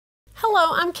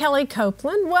Hello, I'm Kelly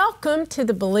Copeland. Welcome to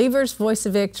the Believer's Voice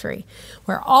of Victory,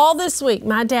 where all this week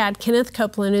my dad, Kenneth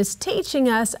Copeland, is teaching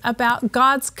us about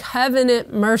God's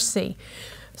covenant mercy.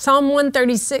 Psalm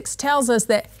 136 tells us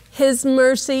that His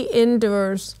mercy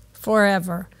endures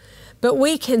forever. But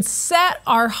we can set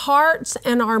our hearts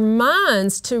and our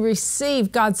minds to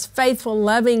receive God's faithful,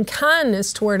 loving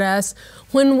kindness toward us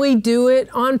when we do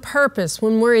it on purpose,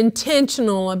 when we're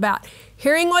intentional about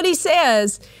hearing what He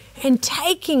says and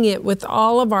taking it with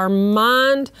all of our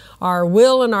mind, our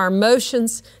will, and our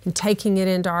emotions, and taking it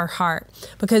into our heart.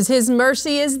 Because His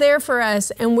mercy is there for us,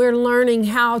 and we're learning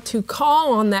how to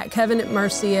call on that covenant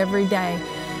mercy every day.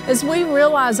 As we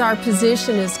realize our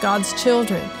position as God's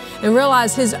children and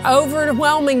realize His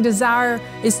overwhelming desire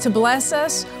is to bless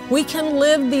us, we can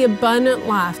live the abundant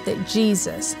life that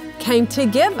Jesus came to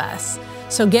give us.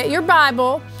 So get your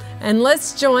Bible and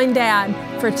let's join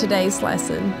Dad for today's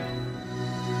lesson.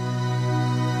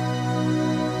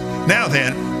 Now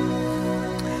then,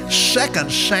 2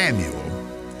 Samuel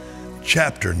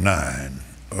chapter 9.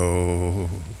 Oh,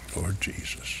 Lord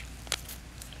Jesus.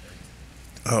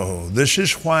 Oh, this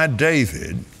is why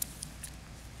David,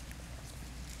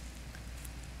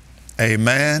 a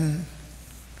man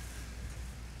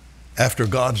after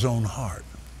God's own heart.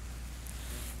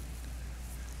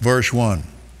 Verse 1.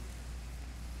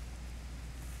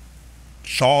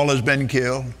 Saul has been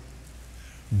killed.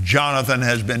 Jonathan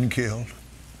has been killed.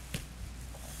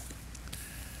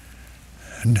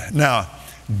 Now,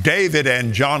 David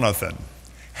and Jonathan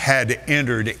had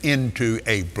entered into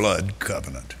a blood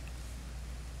covenant.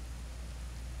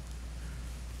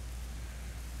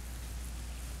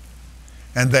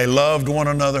 And they loved one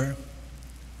another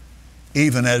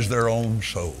even as their own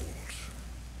souls.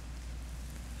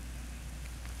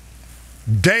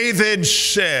 David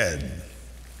said,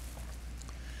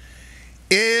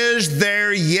 "Is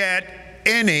there yet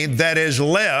any that is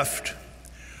left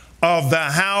of the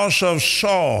house of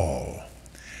Saul,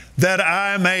 that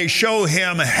I may show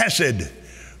him Chesed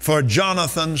for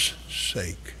Jonathan's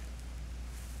sake?"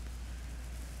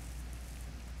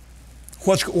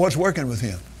 What's working with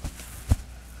him?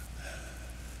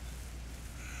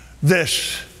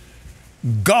 This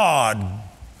God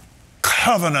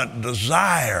covenant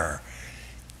desire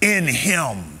in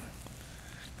him.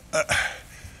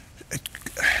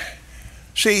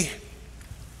 See,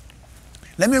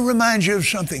 let me remind you of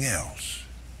something else.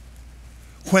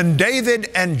 When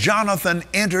David and Jonathan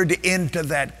entered into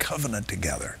that covenant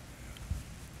together,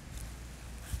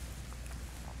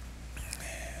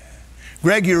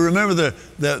 Greg, you remember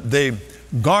the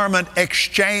garment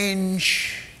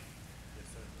exchange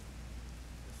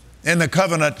in the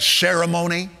covenant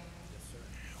ceremony,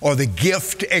 or the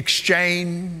gift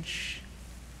exchange,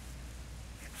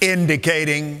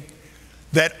 indicating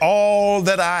that all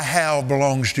that I have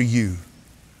belongs to you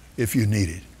if you need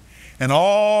it, and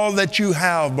all that you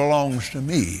have belongs to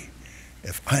me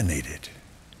if I need it.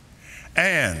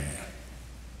 And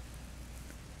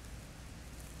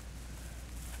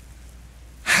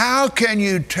how can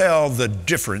you tell the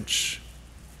difference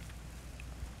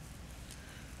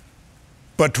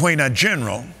between a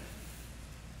general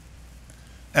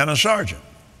and a sergeant?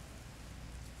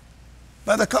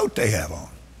 By the coat they have on,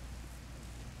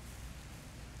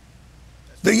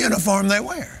 the uniform they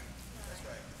wear.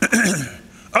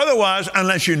 Otherwise,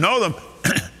 unless you know them,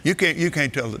 you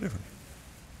can't tell the difference.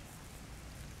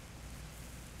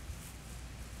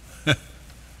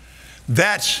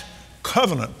 That's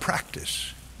covenant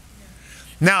practice.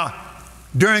 Now,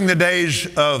 during the days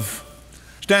of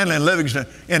Stanley and Livingston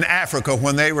in Africa,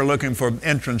 when they were looking for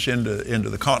entrance into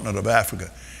the continent of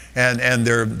Africa, and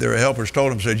their helpers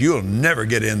told them, said, "You'll never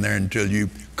get in there until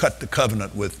you cut the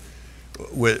covenant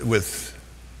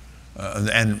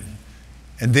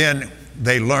and then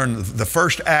they learned, the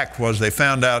first act was they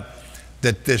found out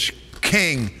that this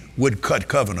king would cut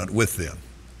covenant with them.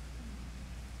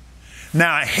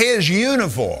 Now, his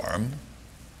uniform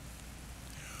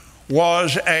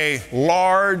was a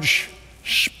large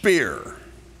spear,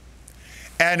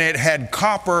 and it had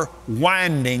copper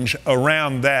windings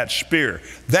around that spear.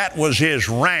 That was his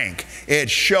rank. It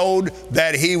showed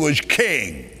that he was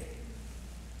king.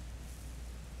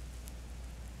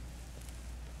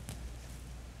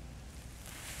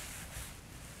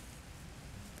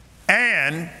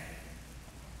 And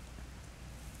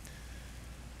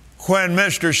when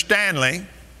Mr. Stanley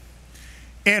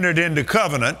entered into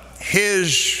covenant,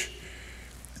 his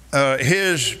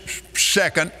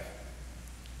second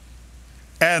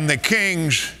and the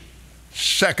king's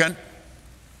second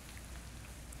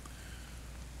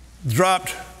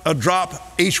dropped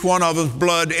drop each one of them's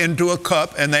blood into a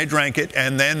cup, and they drank it,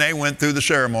 and then they went through the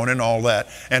ceremony and all that,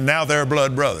 and now they're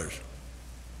blood brothers.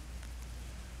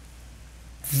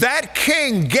 That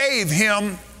king gave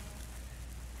him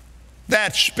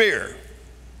that spear.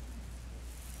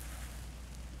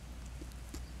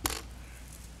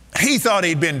 He thought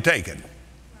he'd been taken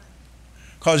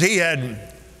because he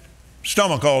had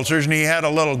stomach ulcers and he had a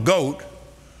little goat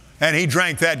and he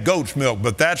drank that goat's milk.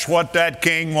 But that's what that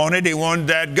king wanted. He wanted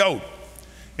that goat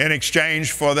in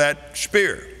exchange for that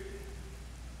spear.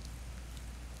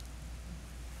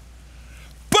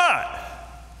 But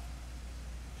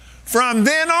from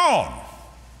then on,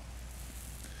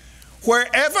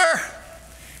 wherever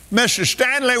Mr.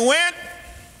 Stanley went,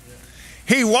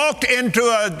 he walked into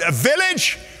a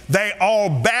village, they all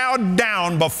bowed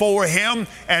down before him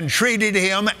and treated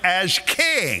him as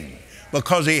king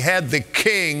because he had the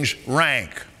king's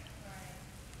rank.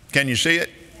 Can you see it?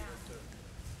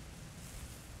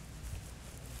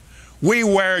 We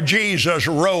wear Jesus'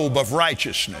 robe of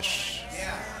righteousness.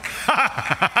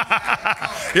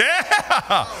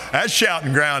 Yeah, that's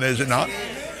shouting ground, is it not?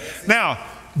 Now,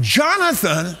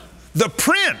 Jonathan, the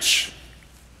prince,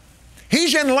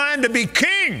 he's in line to be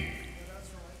king.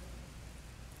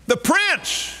 The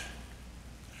prince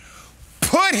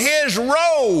put his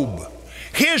robe,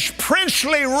 his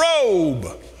princely robe,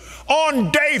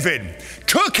 on David,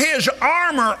 took his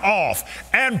armor off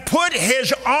and put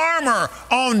his armor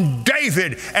on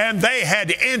David, and they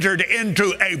had entered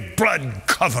into a blood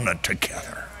covenant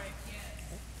together.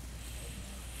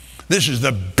 This is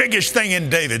the biggest thing in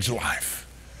David's life.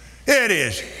 It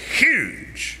is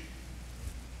huge.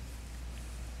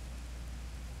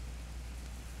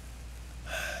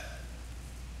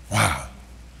 Wow.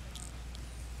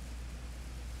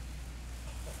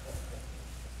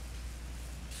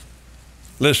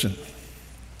 Listen.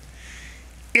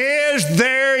 Is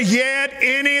there yet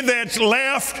any that's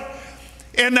left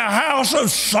in the house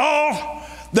of Saul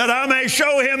that I may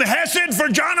show him Hesed for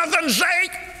Jonathan's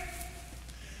sake?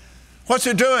 What's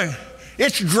it doing?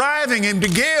 It's driving him to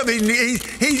give.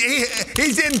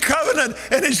 He's in covenant,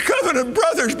 and his covenant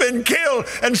brother's been killed,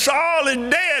 and Saul is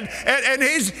dead, and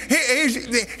it's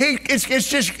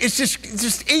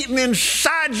just eating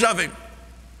insides of him.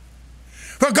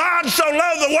 For God so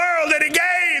loved the world that he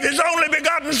gave his only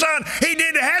begotten Son. He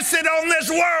did Hesed on this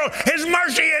world. His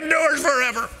mercy endures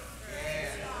forever.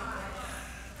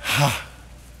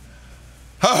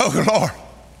 Oh, Lord.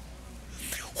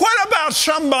 What about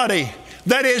somebody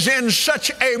that is in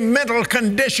such a mental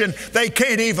condition they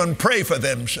can't even pray for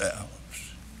themselves?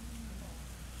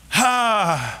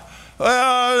 Well,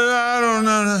 I don't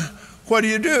know. What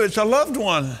do? It's a loved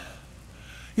one.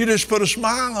 You just put a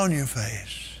smile on your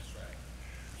face.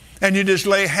 And you just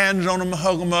lay hands on them,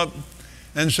 hug them up,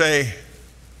 and say,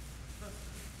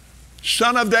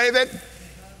 Son of David,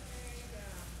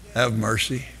 have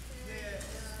mercy.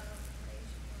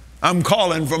 I'm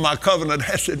calling for my covenant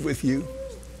Hesed with you.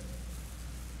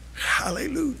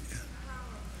 Hallelujah.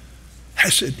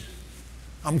 Hesed.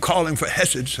 I'm calling for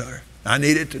Hesed, sir. I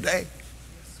need it today.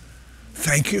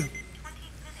 Thank you.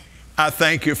 I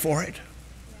thank you for it.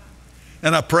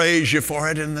 And I praise you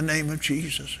for it in the name of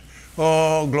Jesus.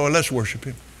 Oh, glory. Let's worship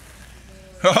him.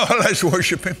 Oh, let's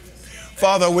worship him.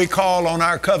 Father, we call on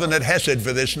our covenant Hesed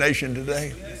for this nation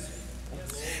today.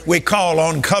 We call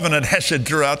on covenant Hesed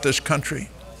throughout this country.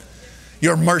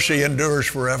 Your mercy endures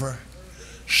forever.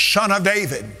 Son of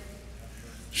David,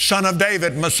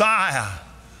 Messiah,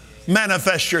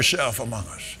 manifest yourself among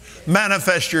us.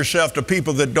 Manifest yourself to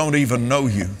people that don't even know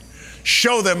you.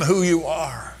 Show them who you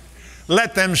are.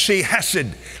 Let them see Hesed.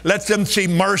 Let them see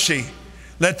mercy.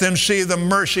 Let them see the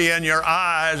mercy in your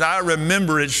eyes. I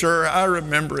remember it, sir. I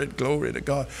remember it. Glory to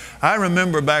God. I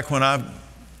remember back when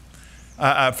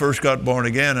I first got born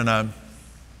again, and I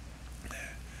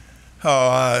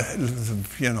thought,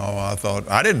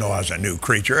 I didn't know I was a new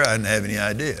creature. I didn't have any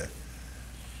idea.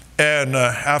 And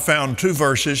I found two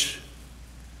verses,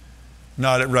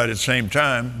 not right at the same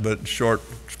time, but short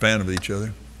span of each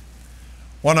other.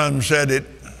 One of them said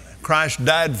Christ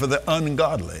died for the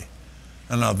ungodly.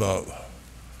 And I thought,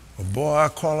 well, boy, I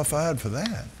qualified for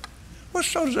that. Well,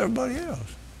 so does everybody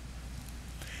else.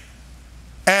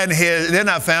 And then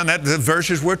I found that the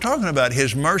verses we're talking about,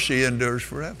 his mercy endures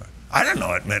forever. I didn't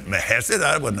know it meant Hesed.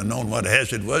 I wouldn't have known what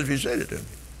Hesed was if he said it to me.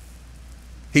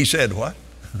 He said what?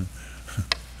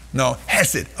 No,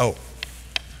 Hesed. Oh.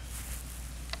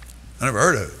 I never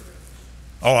heard of it.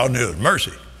 All I knew was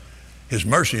mercy. His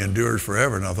mercy endures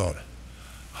forever. And I thought,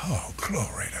 oh,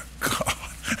 glory to God.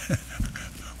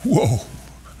 Whoa.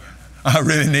 I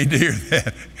really need to hear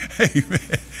that.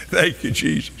 Amen. Thank you,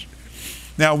 Jesus.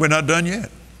 Now, we're not done yet.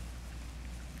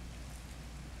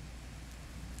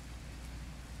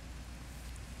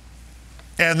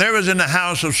 And there was in the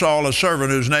house of Saul a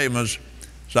servant whose name was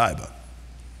Ziba.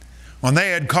 When they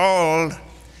had called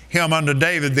him unto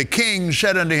David, the king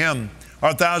said unto him,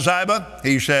 Art thou Ziba?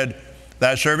 He said,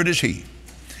 Thy servant is he.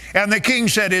 And the king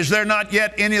said, Is there not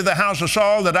yet any of the house of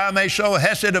Saul, that I may show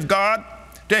Chesed of God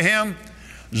to him?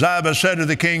 Ziba said to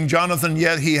the king, Jonathan,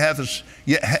 hath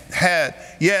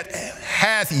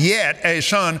yet a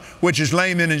son which is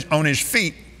lame on his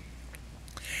feet.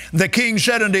 The king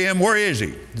said unto him, Where is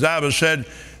he? Ziba said,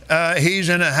 He's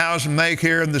in a house in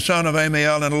Machir, and the son of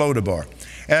Amiel in Lodebar.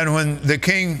 And when the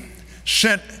king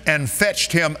sent and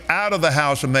fetched him out of the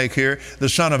house of Machir, the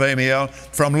son of Amiel,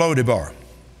 from Lodebar.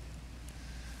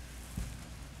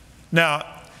 Now,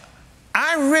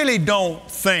 I really don't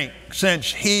think,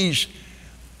 since he's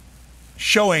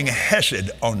showing Chesed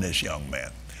on this young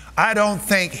man, I don't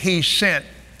think he sent,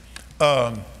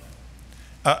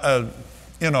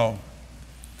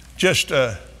 just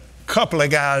a couple of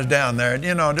guys down there,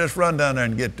 just run down there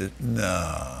and get this.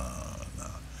 No.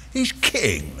 He's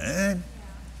king, man.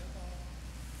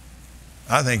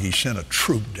 I think he sent a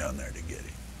troop down there to get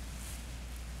him.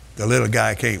 The little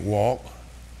guy can't walk.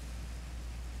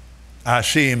 I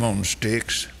see him on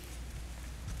sticks.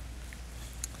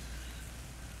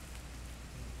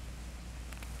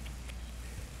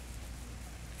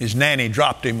 His nanny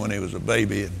dropped him when he was a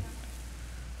baby and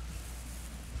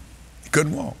he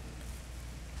couldn't walk.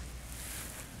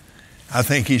 I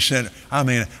think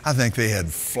they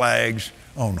had flags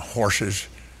on horses.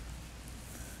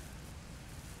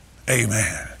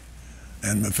 Amen.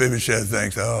 And Mephibosheth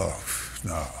thinks, oh,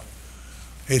 no.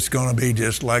 It's going to be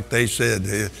just like they said.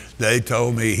 They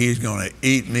told me he's going to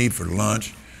eat me for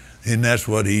lunch, and that's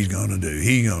what he's going to do.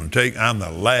 He's going to I'm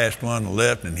the last one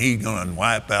left, and he's going to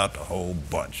wipe out the whole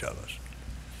bunch of us.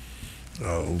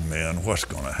 Oh, man, what's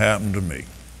going to happen to me?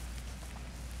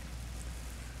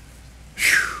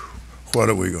 Whew, what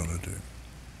are we going to do?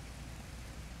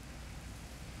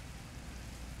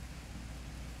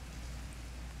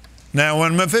 Now,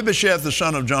 when Mephibosheth, the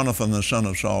son of Jonathan, the son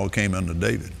of Saul, came unto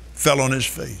David, fell on his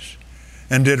face,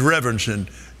 and did reverence, and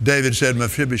David said,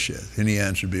 Mephibosheth. And he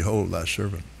answered, Behold, thy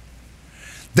servant.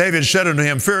 David said unto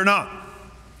him, Fear not.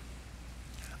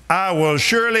 I will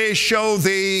surely show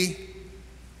thee.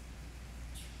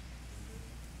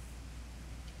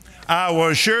 I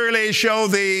will surely show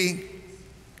thee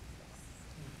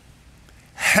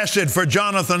Chesed for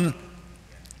Jonathan,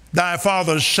 thy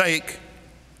father's sake.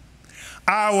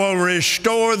 I will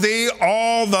restore thee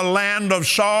all the land of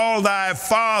Saul thy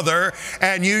father,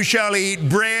 and you shall eat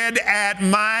bread at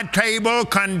my table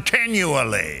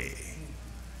continually.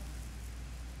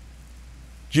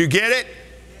 Did you get it?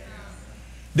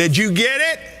 Did you get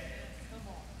it?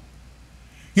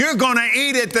 You're going to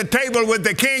eat at the table with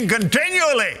the king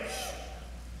continually.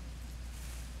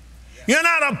 You're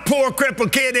not a poor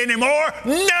crippled kid anymore.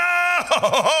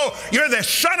 No! You're the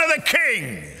son of the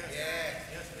king.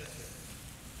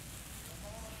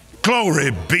 Glory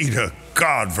be to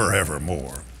God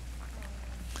forevermore.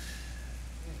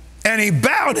 And he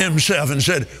bowed himself and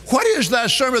said, What is thy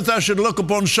servant thou should look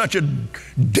upon such a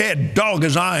dead dog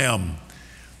as I am?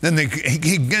 Then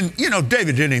David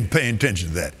didn't even pay attention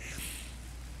to that.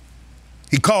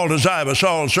 He called to Ziba,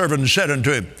 Saul's servant, and said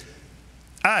unto him,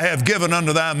 I have given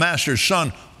unto thy master's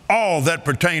son all that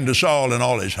pertained to Saul and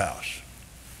all his house.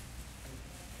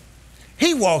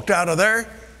 He walked out of there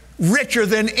richer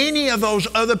than any of those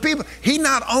other people. He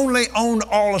not only owned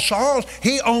all of Saul's,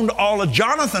 he owned all of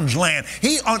Jonathan's land.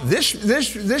 He owned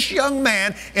this young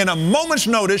man, in a moment's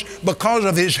notice, because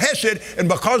of his Chesed and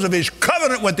because of his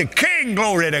covenant with the king,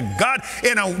 glory to God,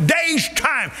 in a day's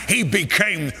time, he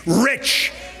became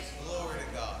rich. Glory to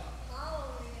God.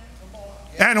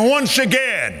 And once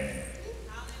again,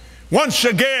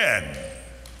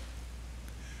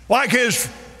 like his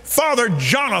father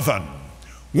Jonathan,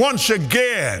 once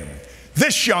again,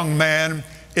 this young man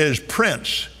is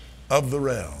prince of the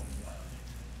realm.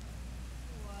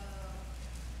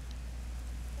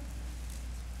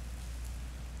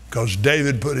 Because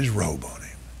David put his robe on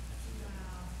him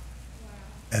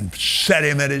and set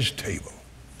him at his table.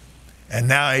 And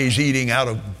now he's eating out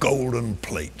of golden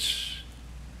plates.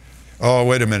 Oh,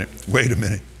 wait a minute.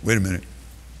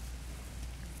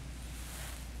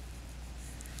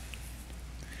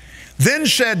 Then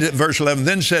said, verse 11,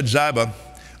 then said Ziba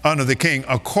unto the king,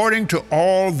 according to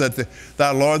all that thy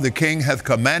lord the king hath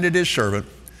commanded his servant,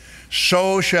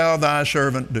 so shall thy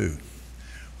servant do.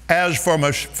 As for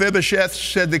Mephibosheth,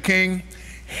 said the king,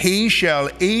 he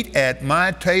shall eat at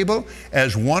my table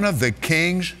as one of the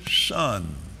king's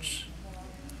sons.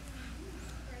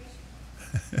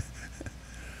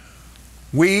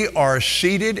 We are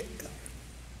seated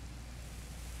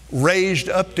raised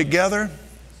up together,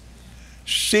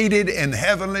 seated in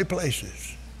heavenly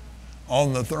places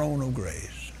on the throne of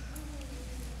grace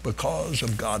because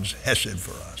of God's Chesed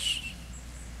for us.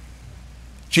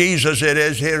 Jesus is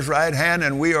at his right hand,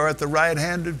 and we are at the right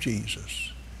hand of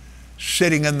Jesus,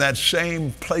 sitting in that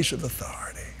same place of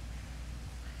authority.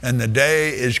 And the day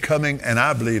is coming, and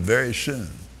I believe very soon,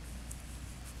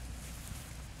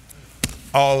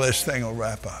 all this thing will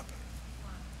wrap up.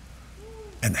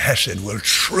 And Chesed will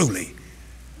truly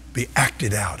be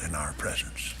acted out in our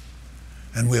presence.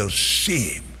 And we'll see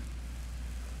him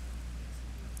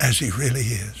as he really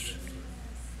is.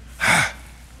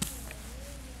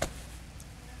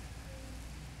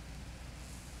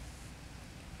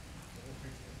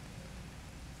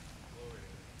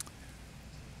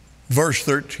 Verse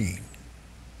 13.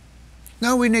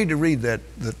 Now we need to read the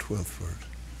 12th verse.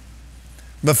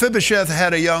 Mephibosheth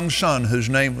had a young son whose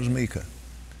name was Micah.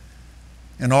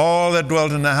 And all that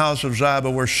dwelt in the house of Ziba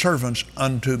were servants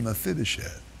unto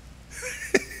Mephibosheth.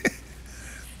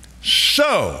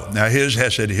 So, now here's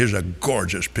Chesed, here's a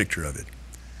gorgeous picture of it.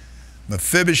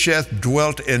 Mephibosheth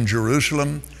dwelt in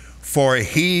Jerusalem, for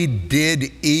he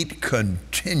did eat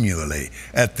continually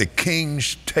at the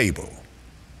king's table,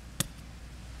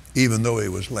 even though he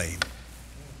was lame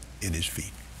in his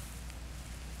feet.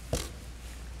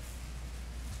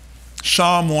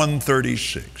 Psalm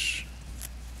 136.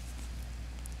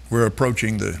 We're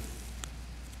approaching the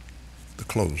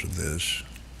close of this.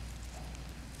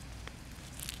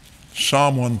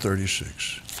 Psalm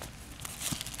 136.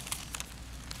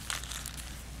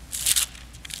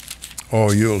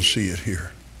 Oh, you'll see it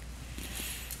here.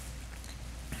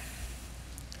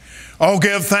 Oh,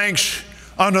 give thanks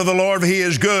unto the Lord, he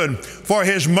is good, for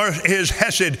his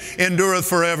Chesed endureth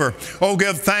forever. Oh,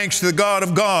 give thanks to the God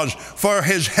of gods, for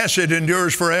his Chesed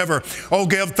endures forever. Oh,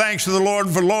 give thanks to the Lord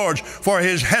of lords, for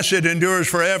his Chesed endures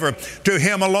forever. To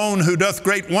him alone who doth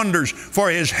great wonders, for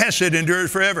his Chesed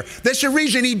endures forever. That's the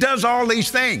reason he does all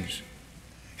these things.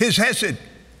 His Chesed.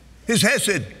 His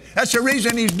Chesed. That's the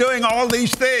reason he's doing all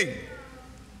these things.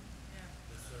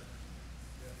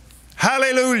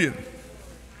 Hallelujah.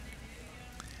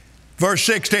 Verse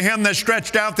 6, to him that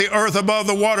stretched out the earth above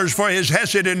the waters, for his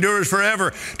Chesed endures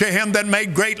forever. To him that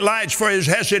made great lights, for his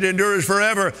Chesed endures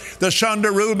forever. The sun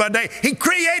to rule by day. He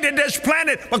created this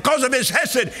planet because of his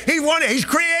Chesed. He's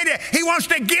created. He wants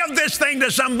to give this thing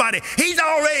to somebody. He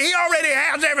already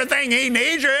has everything he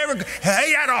needs.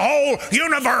 He had a whole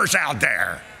universe out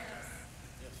there.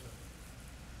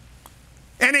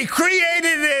 And he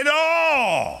created it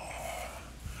all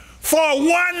for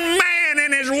one man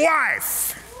and his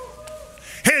wife.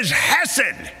 His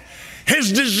Chesed,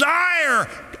 his desire,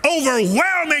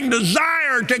 overwhelming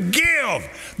desire to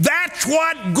give. That's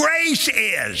what grace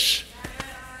is.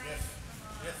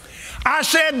 I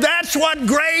said that's what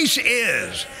grace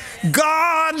is.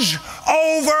 God's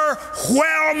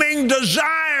overwhelming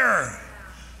desire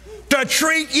to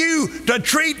treat you, to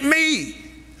treat me,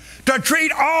 to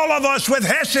treat all of us with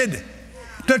Chesed,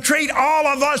 to treat all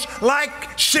of us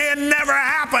like sin never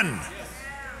happened.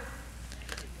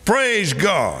 Praise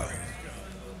God.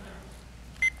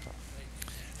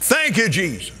 Thank you,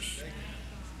 Jesus.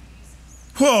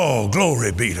 Oh,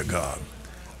 glory be to God.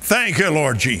 Thank you,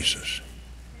 Lord Jesus.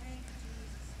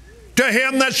 To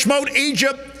him that smote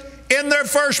Egypt in their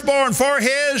firstborn, for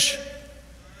his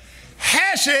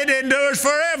Chesed endures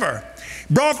forever.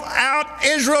 Brought out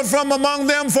Israel from among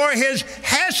them, for his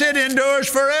Chesed endures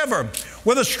forever.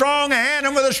 With a strong hand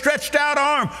and with a stretched out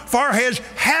arm, for his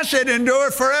Chesed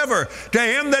endureth forever. To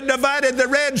him that divided the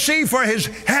Red Sea, for his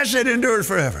Chesed endureth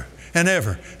forever and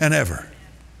ever and ever.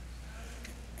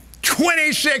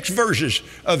 26 verses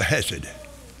of Chesed.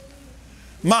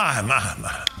 My.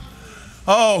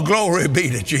 Oh, glory be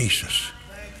to Jesus.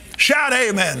 Shout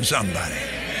amen, somebody.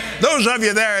 Those of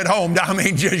you there at home,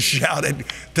 just shout it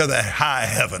to the high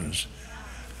heavens.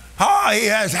 Oh, he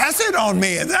has Chesed on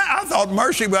me. And I thought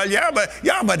mercy, well, yeah,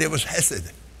 but it was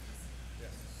Chesed.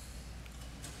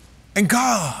 And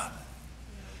God,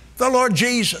 the Lord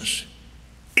Jesus,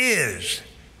 is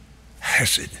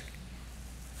Chesed.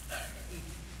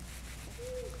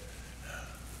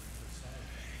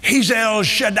 He's El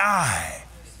Shaddai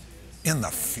in the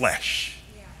flesh.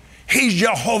 He's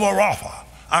Jehovah Rapha,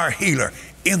 our healer,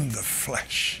 in the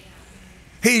flesh.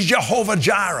 He's Jehovah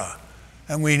Jireh,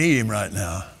 and we need him right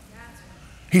now.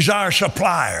 He's our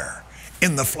supplier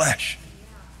in the flesh.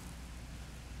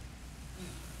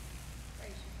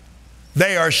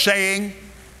 They are saying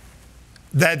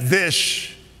that this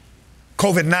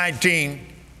COVID-19,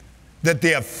 that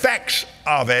the effects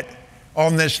of it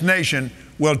on this nation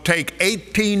will take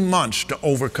 18 months to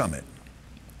overcome it.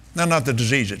 Now, not the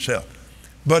disease itself,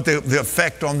 but the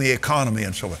effect on the economy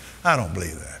and so on. I don't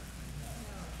believe that.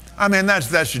 I mean, that's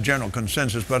the general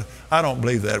consensus, but I don't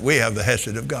believe that. We have the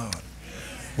Chesed of God.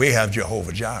 We have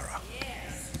Jehovah Jireh.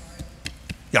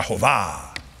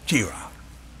 Yehovah Jireh.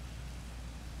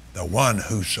 The one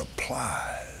who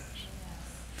supplies.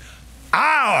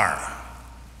 Our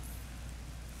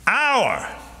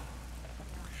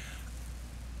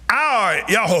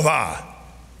Yehovah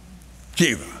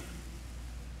Jireh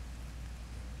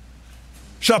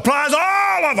supplies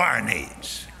all of our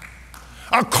needs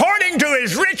according to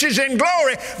his riches in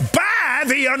glory by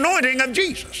the anointing of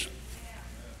Jesus.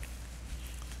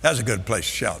 That's a good place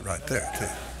to shout right there, too.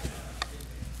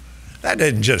 That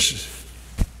isn't just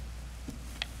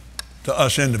to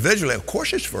us individually. Of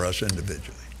course it's for us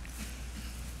individually.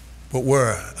 But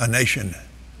we're a nation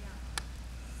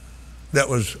that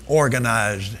was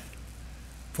organized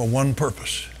for one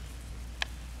purpose,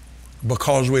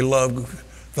 because we love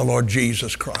the Lord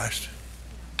Jesus Christ.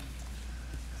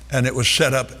 And it was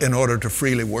set up in order to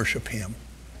freely worship him.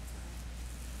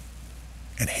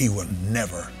 And he will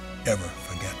never, ever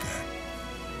forget that.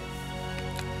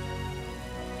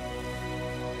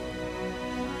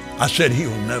 I said he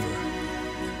will never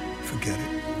forget it.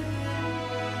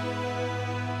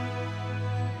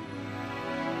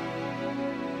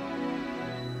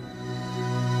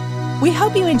 We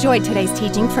hope you enjoyed today's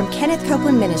teaching from Kenneth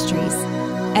Copeland Ministries.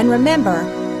 And remember,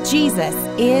 Jesus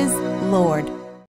is Lord.